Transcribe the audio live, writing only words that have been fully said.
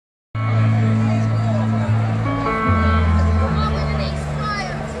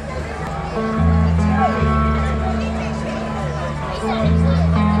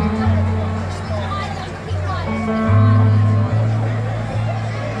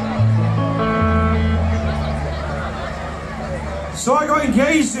So I got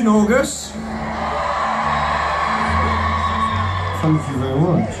engaged in August. Thank you very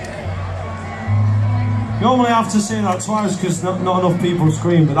much. Normally I have to say that twice because not enough people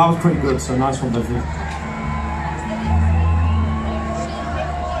scream, but that was pretty good, so nice one, Bedford.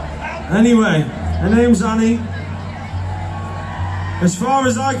 Anyway, her name's Annie. As far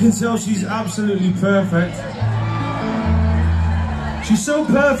as I can tell, she's absolutely perfect. She's so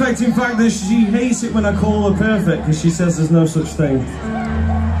perfect, in fact, that she hates it when I call her perfect, because she says there's no such thing.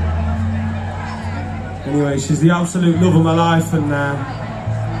 Anyway, she's the absolute love of my life, and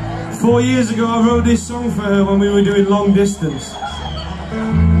 4 years ago I wrote this song for her when we were doing long distance.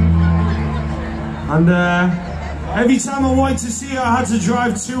 And every time I wanted to see her, I had to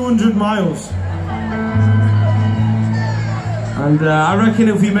drive 200 miles. And I reckon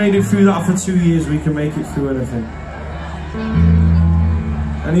if we made it through that for 2 years, we can make it through anything.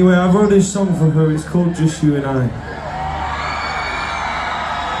 Anyway, I wrote this song for her, it's called Just You and I.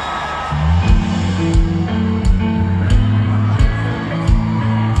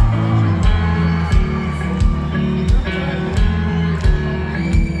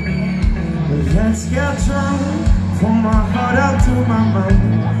 Let's get drunk, pour my heart out to my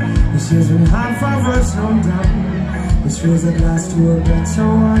mouth. This isn't half of us, no doubt. This feels at last to a better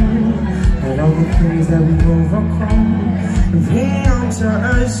one. And all the things that we've overcome, and hang on to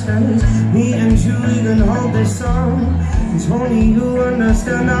us, cause me and you, we can hold this song. It's only you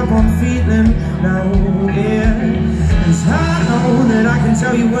understand how I'm feeling now, yeah. Cause I know that I can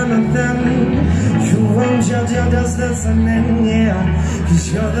tell you anything. You won't judge, you're just listening, yeah.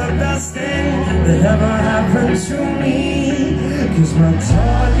 Cause you're the best thing that ever happened to me. Cause my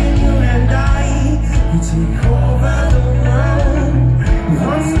darling, you and I, we take over the world,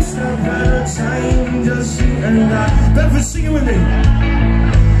 one step at a time, just you and I. Bedford, sing it with me.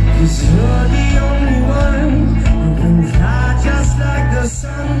 Cause you're the only one who can fly just like the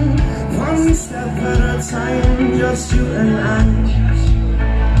sun, one step at a time, just you and I.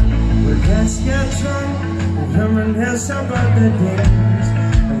 Well, let's get drunk and reminisce about the days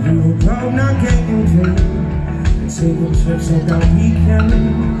when we were broke, not getting paid, and taking trips at the weekend,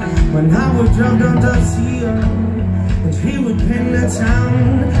 when I would drop down to see her, and he would pin the town.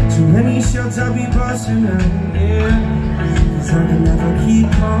 Too many shots I'd be busting out, yeah. Cause I can never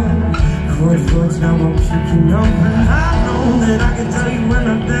keep on. Crossroads, now I'm picking up, and I know that I can tell you when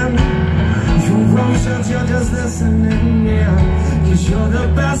I'm them. You won't shut, you're just listening, yeah. Cause you're the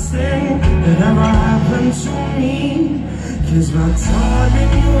best thing that ever happened to me. Cause my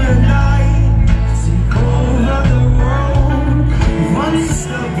darling, you and I take over the world, one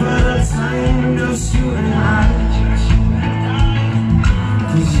step at a time, just you and I.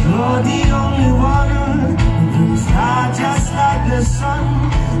 Cause you're the only one who can fly just like the sun,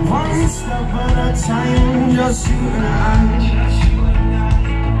 one step at a time, just you and I.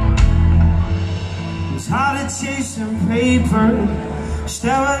 It's hard to chasing paper,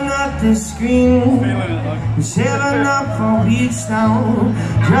 staring at the screen. We're sailing up for weeks now,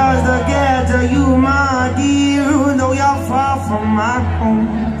 just to get to you, my dear. Though you're far from my home,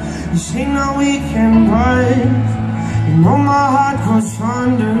 you say no weekend boys. You know my heart goes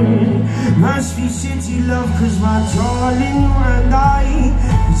thunder. Must be city love, cause my darling, you and I,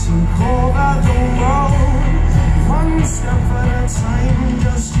 we take over the world, one step at a time,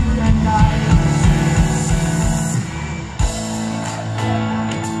 just you and I.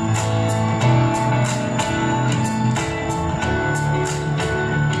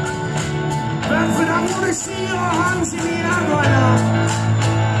 Bedford, I wanna see your hands in the air right now.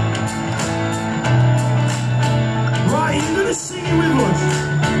 Right, you're gonna sing it with us.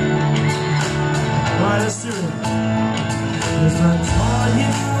 Right, let's do it. Cause my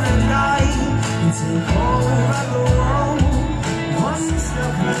darling, you and I, we take over the world, one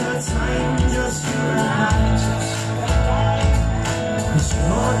step at a time, just you and I. Cause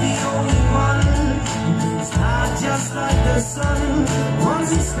you're the only one who can fly just like the sun, one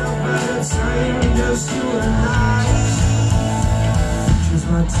step at a time, just you and I. Cause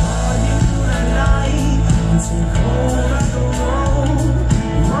my darling, you and I, we take over the world,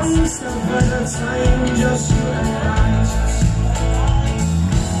 one step at a time, just you and I.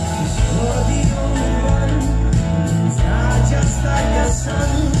 Cause you're the only one who can fly just like the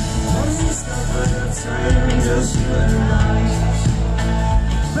sun, one step at a time, just you and I.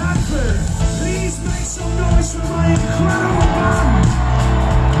 Bedford, please make some noise for my incredible band.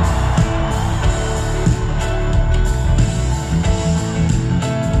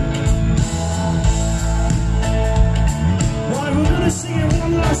 Sing it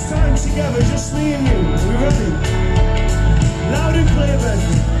one last time together, just me and you. Are we ready? Loud and clear,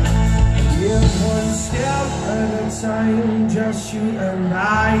 Bedford. Yeah, one step at a time, just you and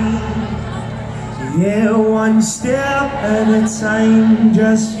I. Yeah, one step at a time,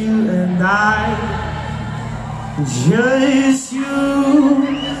 just you and I. Just you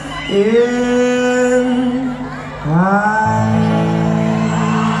and I.